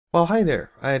Well, hi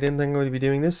there. I didn't think I would be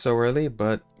doing this so early,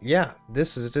 but yeah,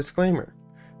 this is a disclaimer.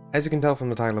 As you can tell from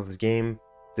the title of this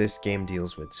game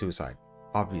deals with suicide,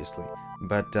 obviously.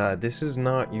 But this is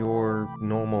not your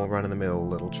normal run-of-the-mill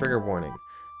little trigger warning.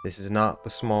 This is not the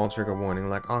small trigger warning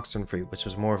like Oxenfree, which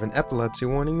was more of an epilepsy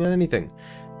warning than anything.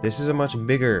 This is a much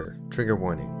bigger trigger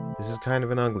warning. This is kind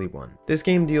of an ugly one. This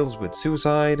game deals with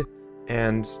suicide,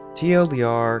 and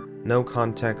TLDR, no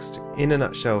context, in a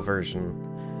nutshell version,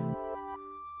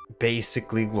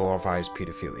 basically glorifies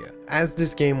pedophilia. As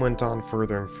this game went on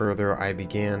further and further, I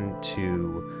began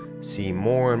to see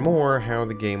more and more how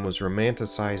the game was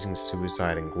romanticizing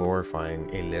suicide and glorifying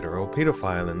a literal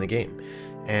pedophile in the game.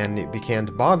 And it began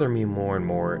to bother me more and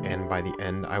more, and by the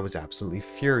end I was absolutely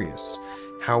furious.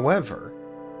 However,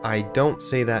 I don't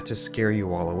say that to scare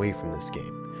you all away from this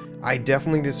game. I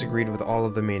definitely disagreed with all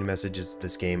of the main messages of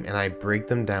this game, and I break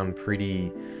them down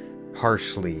pretty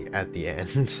harshly at the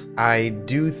end. I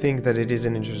do think that it is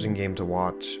an interesting game to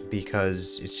watch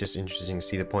because it's just interesting to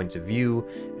see the points of view,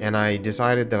 and I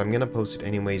decided that I'm gonna post it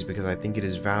anyways because I think it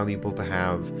is valuable to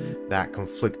have that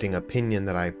conflicting opinion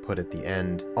that I put at the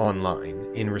end online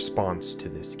in response to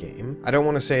this game. I don't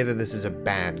want to say that this is a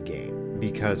bad game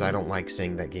because I don't like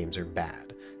saying that games are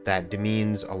bad. That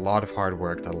demeans a lot of hard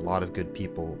work that a lot of good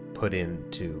people put in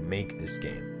to make this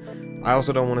game. I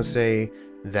also don't want to say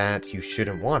that you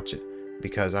shouldn't watch it,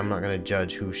 because I'm not going to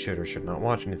judge who should or should not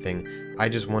watch anything. I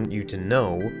just want you to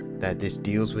know that this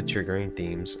deals with triggering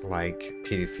themes like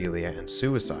pedophilia and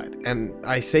suicide. And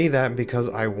I say that because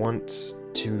I want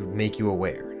to make you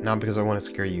aware, not because I want to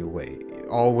scare you away.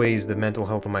 Always, the mental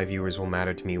health of my viewers will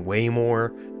matter to me way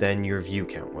more than your view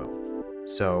count will.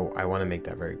 So I want to make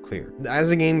that very clear. As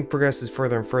the game progresses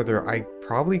further and further, I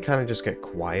probably kind of just get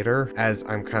quieter as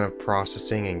I'm kind of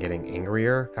processing and getting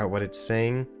angrier at what it's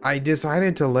saying. I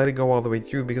decided to let it go all the way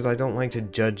through because I don't like to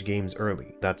judge games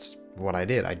early. That's what I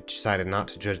did. I decided not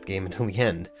to judge the game until the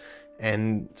end.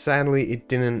 And sadly, it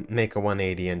didn't make a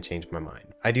 180 and change my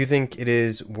mind. I do think it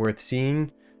is worth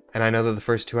seeing, and I know that the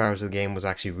first 2 hours of the game was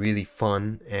actually really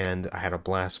fun, and I had a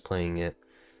blast playing it.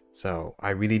 So I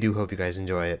really do hope you guys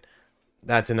enjoy it.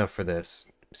 That's enough for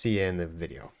this. See you in the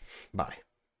video. Bye.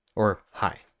 Or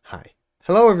hi. Hi.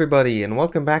 Hello everybody and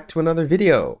welcome back to another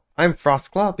video. I'm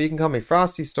Frostclop, you can call me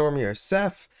Frosty, Stormy, or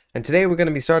Seth, and today we're going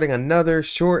to be starting another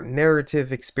short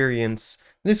narrative experience.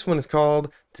 This one is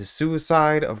called The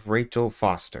Suicide of Rachel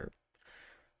Foster.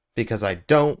 Because I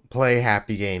don't play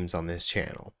happy games on this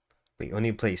channel. We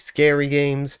only play scary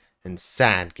games and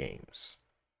sad games.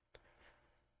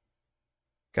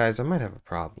 Guys, I might have a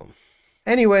problem.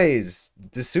 Anyways,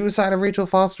 The Suicide of Rachel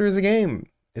Foster is a game.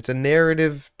 It's a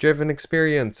narrative-driven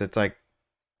experience. It's like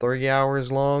 3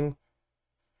 hours long.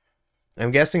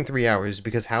 I'm guessing 3 hours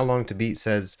because How Long to Beat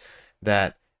says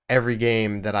that every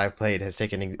game that I've played has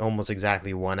taken almost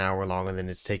exactly 1 hour longer than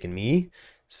it's taken me.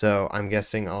 So I'm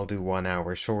guessing I'll do 1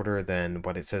 hour shorter than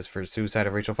what it says for Suicide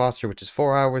of Rachel Foster, which is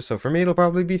 4 hours. So for me, it'll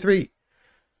probably be 3.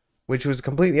 Which was a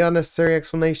completely unnecessary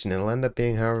explanation. It'll end up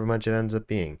being however much it ends up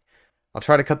being. I'll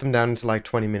try to cut them down into like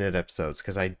 20-minute episodes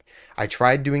because I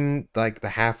tried doing like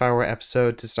the half-hour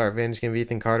episode to start Vanishing of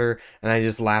Ethan Carter, and I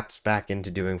just lapsed back into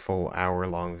doing full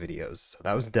hour-long videos. So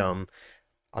that was dumb.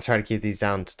 I'll try to keep these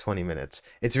down to 20 minutes.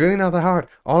 It's really not that hard.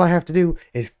 All I have to do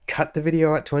is cut the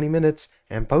video at 20 minutes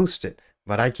and post it.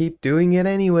 But I keep doing it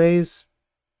anyways.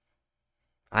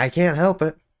 I can't help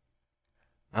it.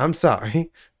 I'm sorry.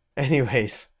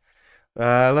 Anyways.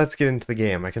 Let's get into the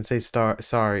game. I can say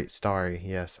sorry,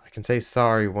 yes. I can say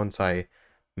sorry once I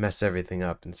mess everything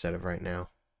up instead of right now.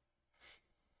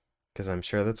 Because I'm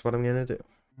sure that's what I'm gonna do.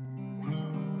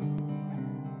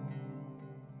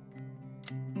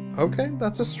 Okay,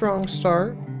 that's a strong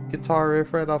start. Guitar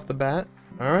riff right off the bat.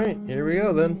 Alright, here we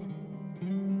go then.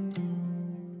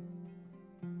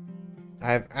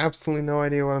 I have absolutely no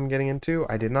idea what I'm getting into.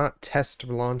 I did not test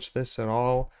launch this at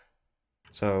all.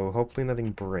 So, hopefully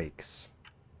nothing breaks.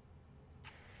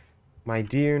 My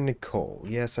dear Nicole.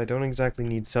 Yes, I don't exactly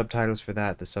need subtitles for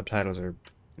that. The subtitles are,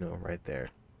 you know, right there.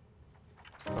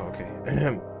 Okay.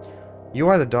 You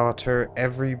are the daughter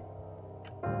every...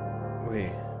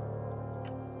 Wait.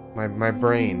 My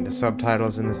brain. The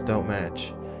subtitles in this don't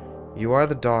match. You are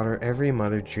the daughter every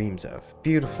mother dreams of.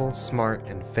 Beautiful, smart,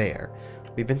 and fair.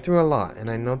 We've been through a lot, and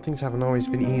I know things haven't always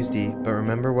been easy, but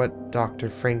remember what Dr.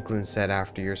 Franklin said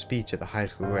after your speech at the high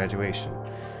school graduation.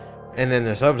 And then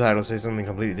the subtitles say something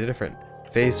completely different.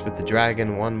 Faced with the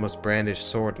dragon, one must brandish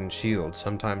sword and shield.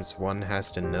 Sometimes one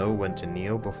has to know when to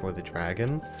kneel before the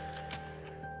dragon.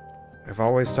 I've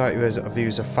always thought of you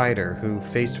as a fighter who,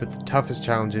 faced with the toughest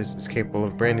challenges, is capable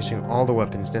of brandishing all the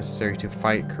weapons necessary to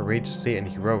fight courageously and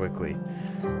heroically.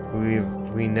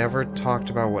 We never talked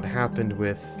about what happened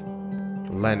with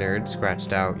Leonard,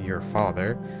 scratched out your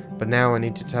father, but now I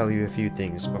need to tell you a few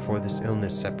things before this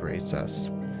illness separates us.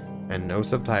 And no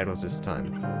subtitles this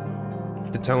time.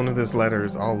 The tone of this letter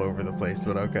is all over the place,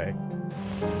 but okay.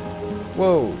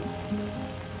 Whoa!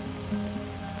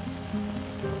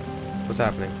 What's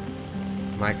happening?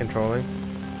 Am I controlling?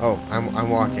 Oh, I'm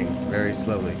walking very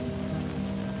slowly.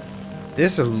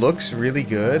 This looks really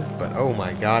good, but oh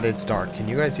my god, it's dark. Can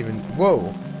you guys even...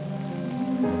 Whoa!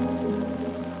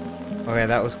 Okay,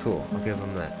 that was cool. I'll give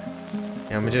them that.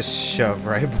 Yeah, I'm gonna just shove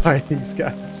right by these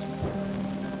guys.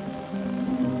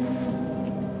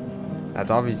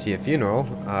 That's obviously a funeral.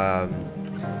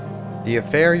 The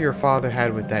affair your father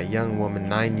had with that young woman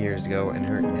 9 years ago and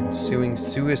her ensuing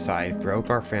suicide broke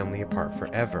our family apart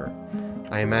forever.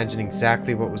 I imagine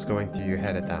exactly what was going through your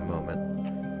head at that moment.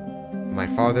 My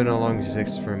father no longer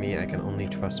exists for me, I can only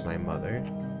trust my mother.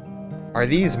 Are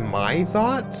these my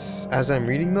thoughts as I'm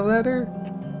reading the letter?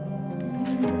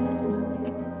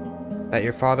 That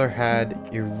your father had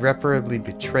irreparably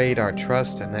betrayed our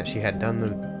trust and that she had done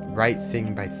the right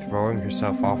thing by throwing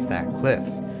herself off that cliff.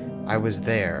 I was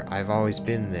there. I've always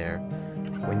been there.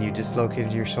 When you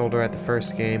dislocated your shoulder at the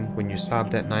first game, when you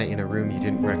sobbed at night in a room you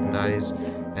didn't recognize,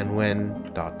 and when...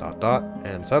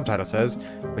 and subtitle says,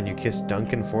 when you kissed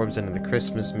Duncan Forbes under the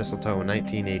Christmas mistletoe in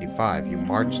 1985, you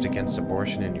marched against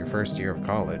abortion in your first year of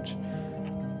college.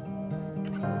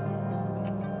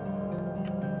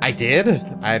 I did?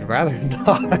 I'd rather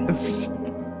not.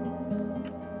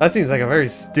 That seems like a very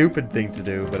stupid thing to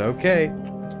do, but okay.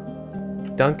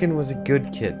 Duncan was a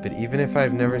good kid, but even if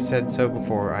I've never said so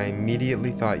before, I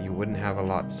immediately thought you wouldn't have a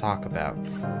lot to talk about.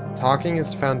 Talking is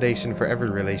the foundation for every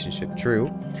relationship,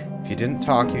 true. If you didn't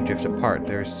talk, you drift apart.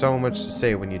 There is so much to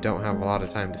say when you don't have a lot of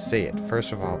time to say it.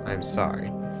 First of all, I'm sorry.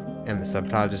 And the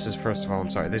subtitle just says, first of all, I'm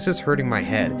sorry. This is hurting my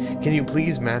head. Can you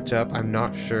please match up? I'm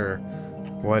not sure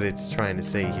what it's trying to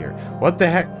say here. What the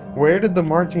heck? Where did the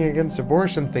marching against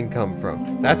abortion thing come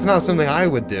from? That's not something I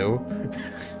would do.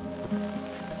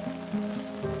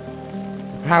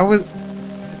 How was...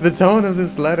 The tone of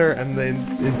this letter and the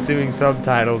ensuing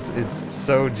subtitles is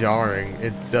so jarring.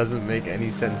 It doesn't make any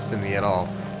sense to me at all.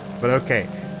 But okay.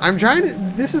 I'm trying to...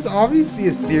 This is obviously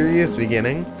a serious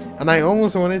beginning, and I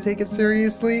almost want to take it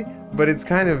seriously, but it's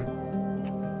kind of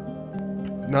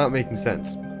not making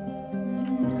sense.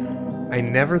 I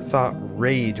never thought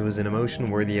rage was an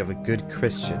emotion worthy of a good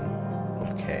Christian.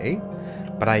 Okay.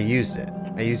 But I used it.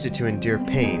 I used it to endure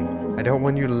pain. I don't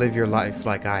want you to live your life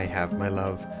like I have, my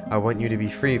love. I want you to be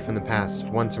free from the past,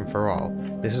 once and for all.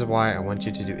 This is why I want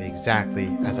you to do exactly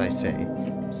as I say.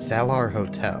 Sell our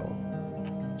hotel.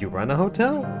 You run a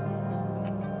hotel?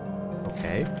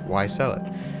 Okay, why sell it?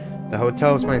 The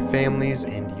hotel is my family's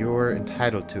and you're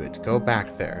entitled to it. Go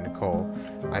back there, Nicole.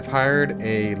 I've hired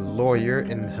a lawyer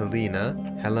in Helena,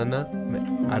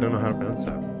 I don't know how to pronounce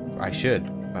that. I should,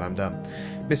 but I'm dumb.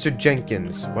 Mr.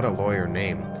 Jenkins, what a lawyer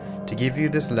name. To give you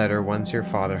this letter once your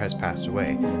father has passed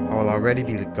away. I will already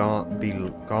be gone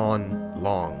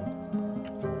long.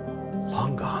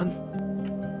 Long gone?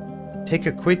 Take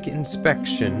a quick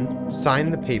inspection,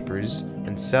 sign the papers,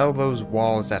 and sell those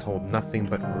walls that hold nothing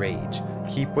but rage.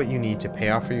 Keep what you need to pay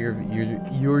off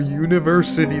your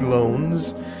university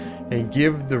loans, and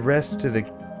give the rest to the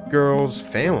girl's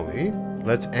family.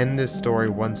 Let's end this story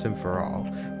once and for all.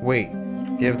 Wait.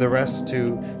 Give the rest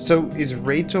to... So, is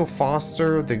Rachel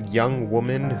Foster the young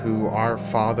woman who our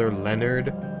father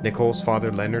Leonard, Nicole's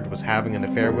father Leonard, was having an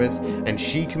affair with, and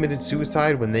she committed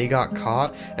suicide when they got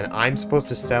caught, and I'm supposed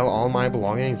to sell all my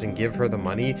belongings and give her the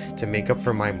money to make up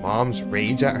for my mom's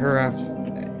rage at her after...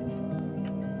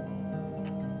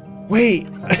 Wait!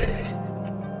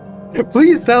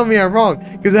 Please tell me I'm wrong,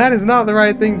 because that is not the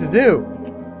right thing to do.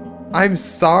 I'm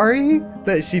sorry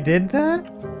that she did that?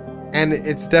 And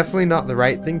it's definitely not the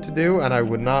right thing to do, and I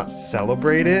would not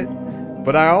celebrate it.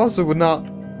 But I also would not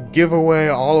give away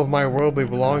all of my worldly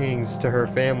belongings to her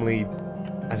family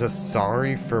as a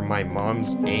sorry for my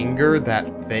mom's anger that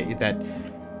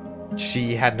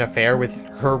she had an affair with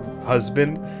her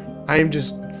husband. I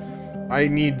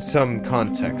need some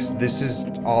context. This is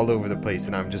all over the place,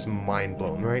 and I'm just mind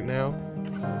blown right now.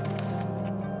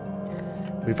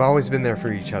 We've always been there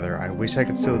for each other. I wish I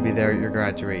could still be there at your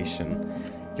graduation.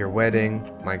 Your wedding,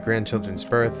 my grandchildren's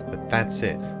birth, but that's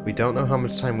it. We don't know how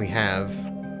much time we have.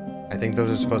 I think those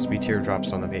are supposed to be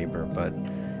teardrops on the paper, but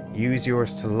use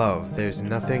yours to love. There's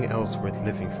nothing else worth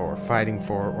living for, fighting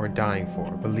for, or dying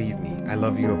for. Believe me, I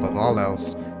love you above all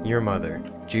else. Your mother,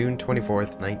 June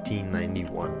 24th,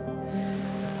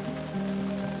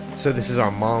 1991. So this is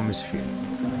our mom's funeral.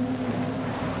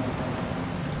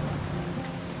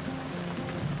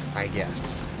 I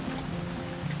guess.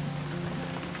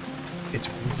 It's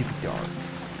really dark.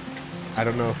 I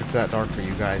don't know if it's that dark for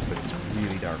you guys, but it's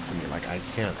really dark for me. Like, I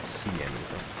can't see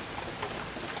anything.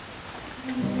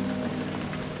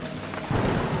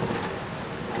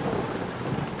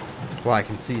 Well, I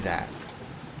can see that.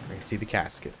 I can see the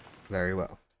casket very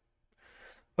well.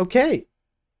 Okay.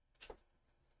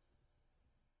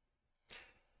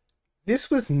 This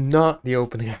was not the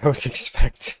opening I was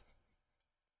expecting.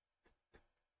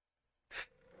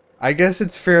 I guess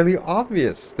it's fairly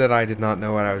obvious that I did not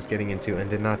know what I was getting into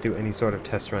and did not do any sort of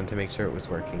test run to make sure it was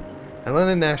working.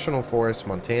 Helena National Forest,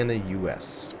 Montana,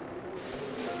 U.S.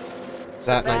 Is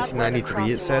that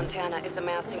 1993 it said? Montana is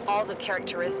amassing all the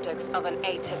characteristics of an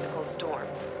atypical storm.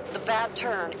 The bad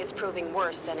turn is proving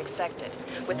worse than expected,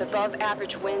 with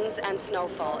above-average winds and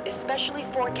snowfall, especially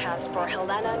forecast for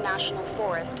Helena National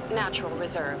Forest Natural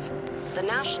Reserve. The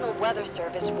National Weather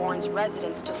Service warns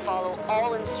residents to follow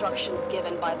all instructions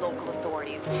given by local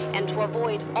authorities and to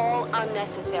avoid all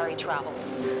unnecessary travel.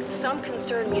 Some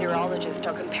concerned meteorologists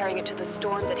are comparing it to the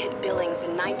storm that hit Billings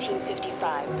in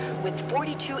 1955, with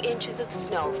 42 inches of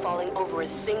snow falling over a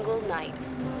single night.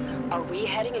 Are we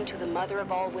heading into the mother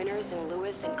of all winters in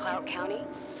Lewis and Clark County?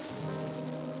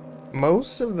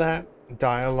 Most of that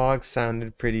dialogue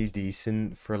sounded pretty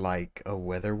decent for, like, a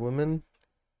weather woman.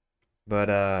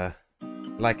 But,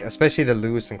 like, especially the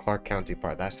Lewis and Clark County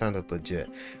part, that sounded legit.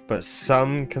 But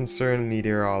some concerned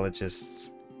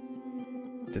meteorologists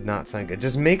did not sound good.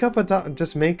 Just make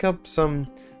up some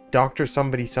Dr.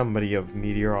 somebody of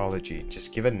meteorology.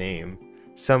 Just give a name.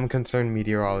 Some concerned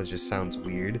meteorologist sounds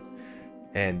weird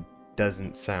and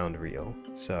doesn't sound real.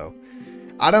 So,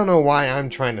 I don't know why I'm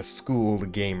trying to school the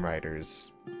game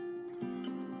writers.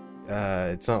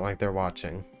 It's not like they're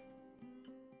watching.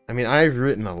 I mean, I've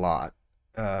written a lot.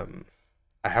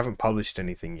 I haven't published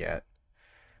anything yet.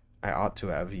 I ought to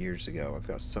have years ago. I've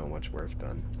got so much work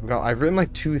done. I've written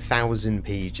like 2,000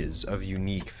 pages of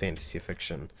unique fantasy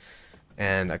fiction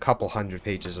and a couple hundred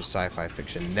pages of sci-fi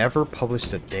fiction. Never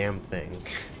published a damn thing.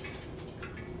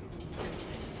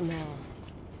 The smell.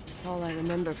 It's all I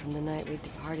remember from the night we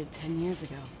departed 10 years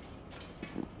ago.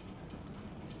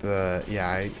 But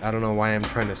yeah, I don't know why I'm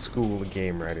trying to school the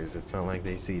game writers. It's not like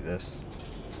they see this.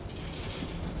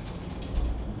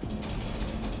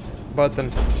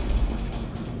 Button.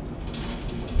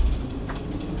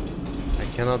 I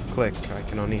cannot click. I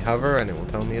can only hover and it will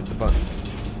tell me it's a button.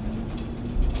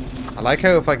 I like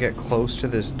how if I get close to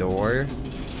this door,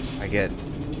 I get...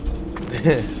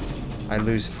 I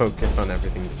lose focus on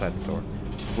everything beside the door.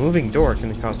 Moving door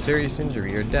can cause serious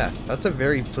injury or death. That's a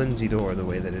very flimsy door, the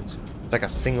way that it's like a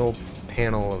single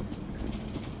panel of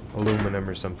aluminum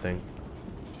or something.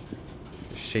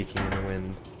 Just shaking in the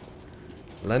wind.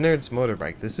 Leonard's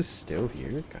motorbike. This is still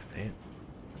here? God damn.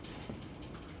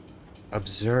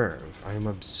 Observe. I am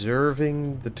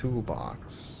observing the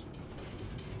toolbox.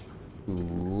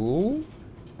 Cool.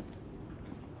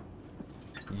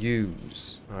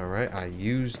 Use. Alright, I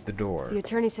used the door. The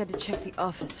attorney said to check the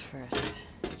office first.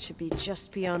 It should be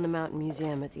just beyond the Mountain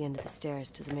Museum at the end of the stairs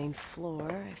to the main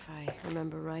floor, if I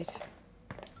remember right.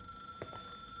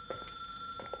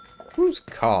 Who's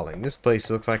calling? This place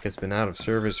looks like it's been out of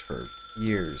service for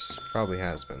years. Probably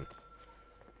has been.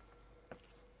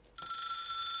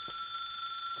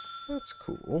 That's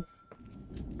cool.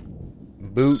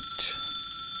 Boot.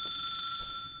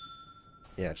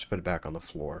 Yeah, just put it back on the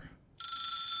floor.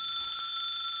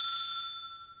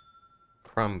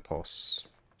 Krampus.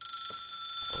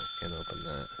 Oh, can't open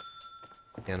that.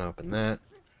 Can't open that.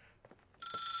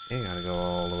 You gotta go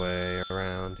all the way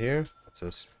around here. What's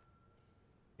this?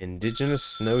 Indigenous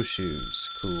snowshoes.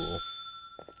 Cool.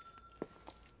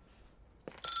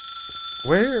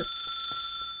 Where?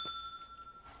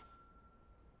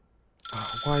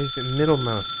 Oh, why is it middle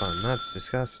mouse button? That's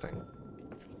disgusting.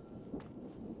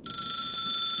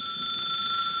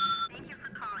 Thank you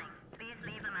for calling. Please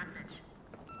leave a message.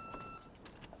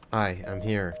 Hi, I'm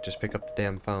here. Just pick up the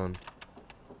damn phone.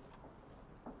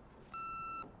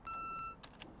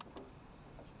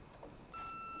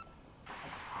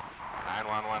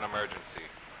 Emergency.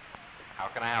 How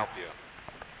can I help you?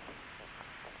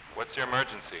 What's your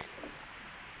emergency?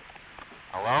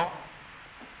 Hello?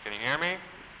 Can you hear me?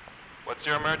 What's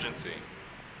your emergency?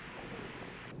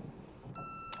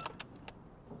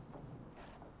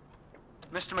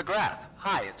 Mr. McGrath,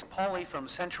 hi, it's Paulie from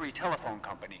Century Telephone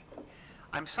Company.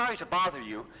 I'm sorry to bother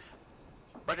you,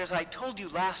 but as I told you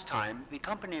last time, the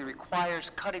company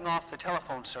requires cutting off the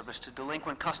telephone service to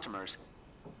delinquent customers.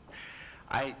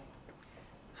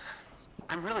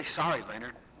 I'm really sorry,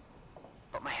 Leonard,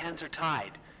 but my hands are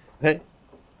tied. Hey.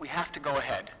 We have to go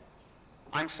ahead.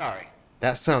 I'm sorry.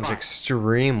 That sounds Fine.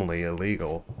 extremely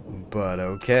illegal, but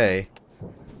okay.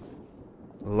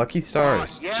 Lucky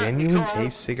Stars, Yeah, genuine Nicole,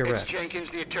 taste cigarettes. It's Jenkins,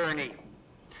 the attorney.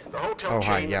 The hotel Oh,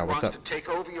 hi, chain yeah, that what's wants up? to take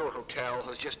over your hotel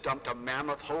has just dumped a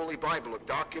mammoth holy Bible of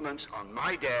documents on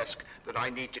my desk that I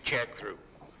need to check through.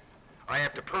 I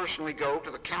have to personally go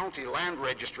to the county land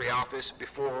registry office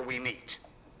before we meet.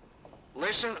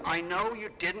 Listen, I know you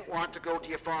didn't want to go to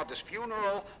your father's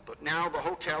funeral, but now the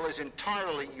hotel is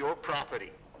entirely your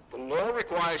property. The law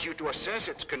requires you to assess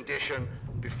its condition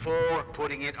before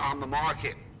putting it on the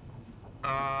market.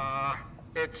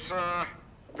 It's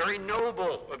very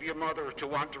noble of your mother to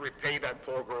want to repay that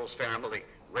poor girl's family,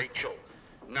 Rachel.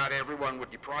 Not everyone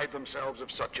would deprive themselves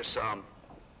of such a sum.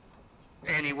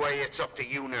 Anyway, it's up to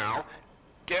you now.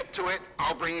 Get to it.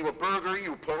 I'll bring you a burger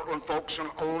you Portland folks can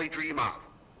only dream of.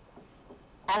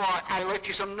 Oh, I left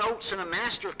you some notes and a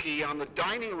master key on the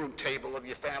dining room table of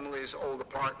your family's old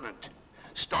apartment.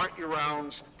 Start your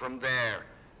rounds from there.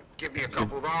 Give me a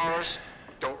couple of hours.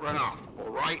 Don't run off, all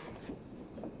right?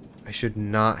 I should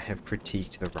not have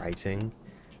critiqued the writing.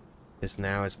 This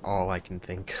now is all I can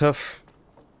think of.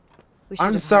 We should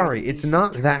I'm have sorry, hired a it's decent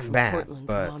not attorney that from bad, Portland.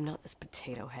 but... No, I'm not this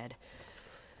potato head.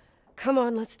 Come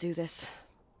on, let's do this.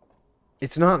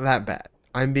 It's not that bad.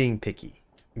 I'm being picky.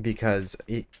 Because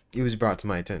it was brought to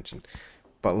my attention.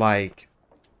 But, like...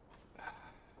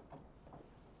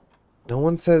 No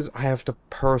one says I have to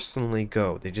personally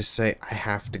go. They just say I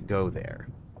have to go there.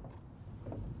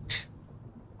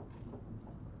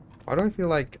 Why do I feel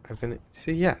like I've been...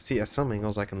 See, some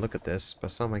angles I can look at this,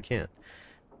 but some I can't.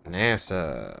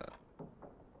 NASA.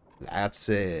 That's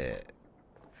it.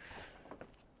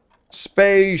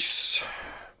 Space.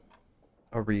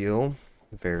 A reel.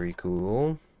 Very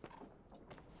cool.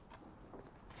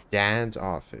 Dad's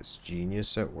office.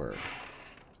 Genius at work.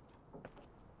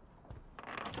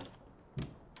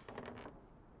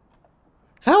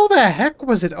 How the heck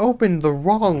was it opened the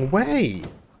wrong way?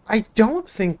 I don't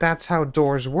think that's how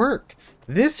doors work.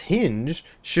 This hinge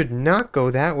should not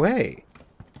go that way.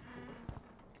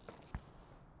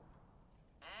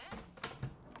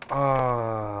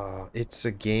 It's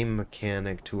a game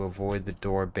mechanic to avoid the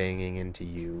door banging into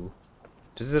you.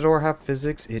 Does the door have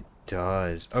physics? It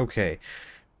does. Okay.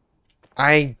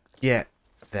 I get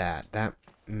that. That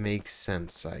makes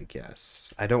sense, I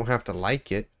guess. I don't have to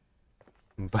like it,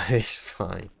 but it's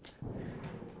fine.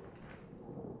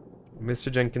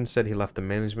 Mr. Jenkins said he left the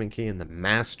management key in the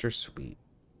master suite.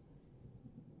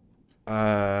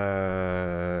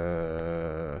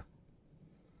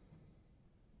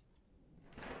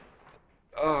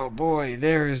 Oh boy,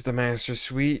 there is the master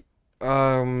suite.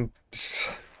 This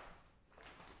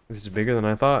is bigger than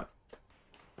I thought.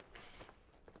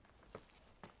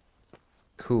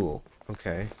 Cool.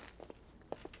 Okay.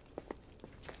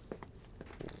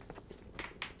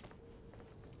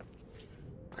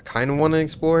 I kind of want to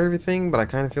explore everything, but I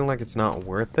kind of feel like it's not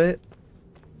worth it.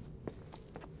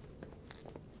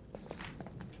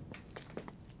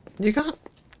 You got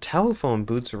telephone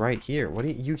booths right here. What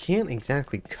do you can't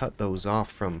exactly cut those off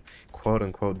from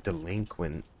quote-unquote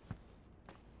delinquent.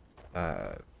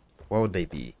 What would they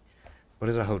be? What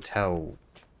is a hotel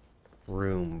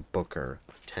room booker?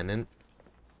 Tenant?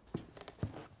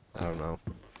 I don't know.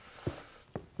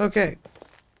 Okay.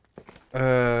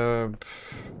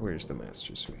 Where's the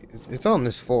master suite? It's on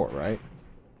this floor, right?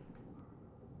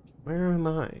 Where am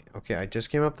I? Okay, I just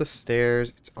came up the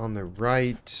stairs. It's on the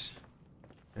right.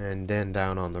 And then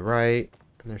down on the right.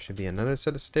 And there should be another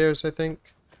set of stairs, I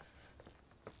think.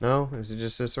 No? Is it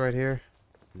just this right here?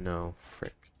 No.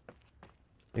 Frick.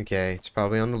 Okay, it's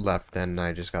probably on the left then.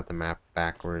 I just got the map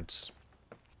backwards.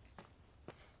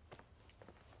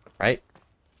 Right?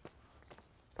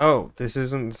 Oh, this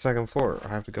isn't the second floor. I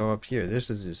have to go up here. This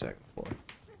is the second floor.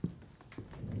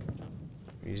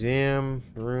 Museum,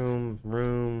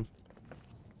 room.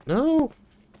 No?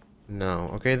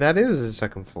 No. Okay, that is the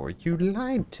second floor. You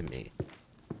lied to me.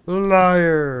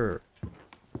 Liar.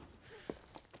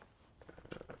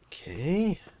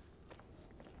 Okay.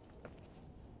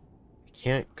 I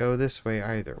can't go this way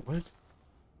either. What?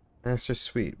 Master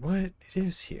Suite. What? It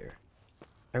is here.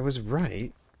 I was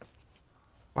right.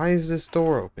 Why is this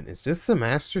door open? Is this the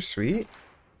Master Suite?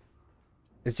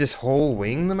 Is this whole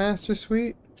wing the Master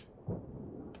Suite?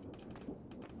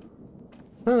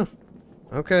 Huh.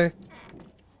 Okay.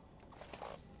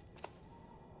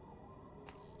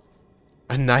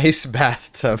 A nice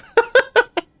bathtub.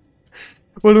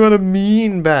 What about a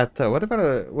mean bathtub? What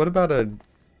about a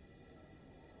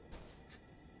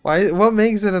what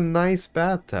makes it a nice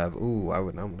bathtub? Ooh,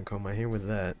 I'm gonna comb my hair with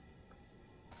that.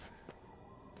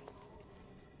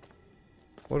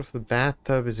 What if the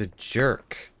bathtub is a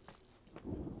jerk?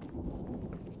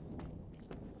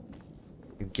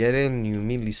 You get in, you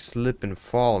immediately slip and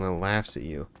fall, and it laughs at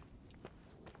you.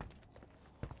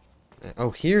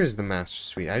 Oh, here's the master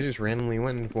suite. I just randomly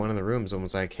went into one of the rooms and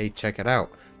was like, hey, check it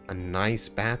out. A nice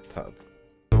bathtub.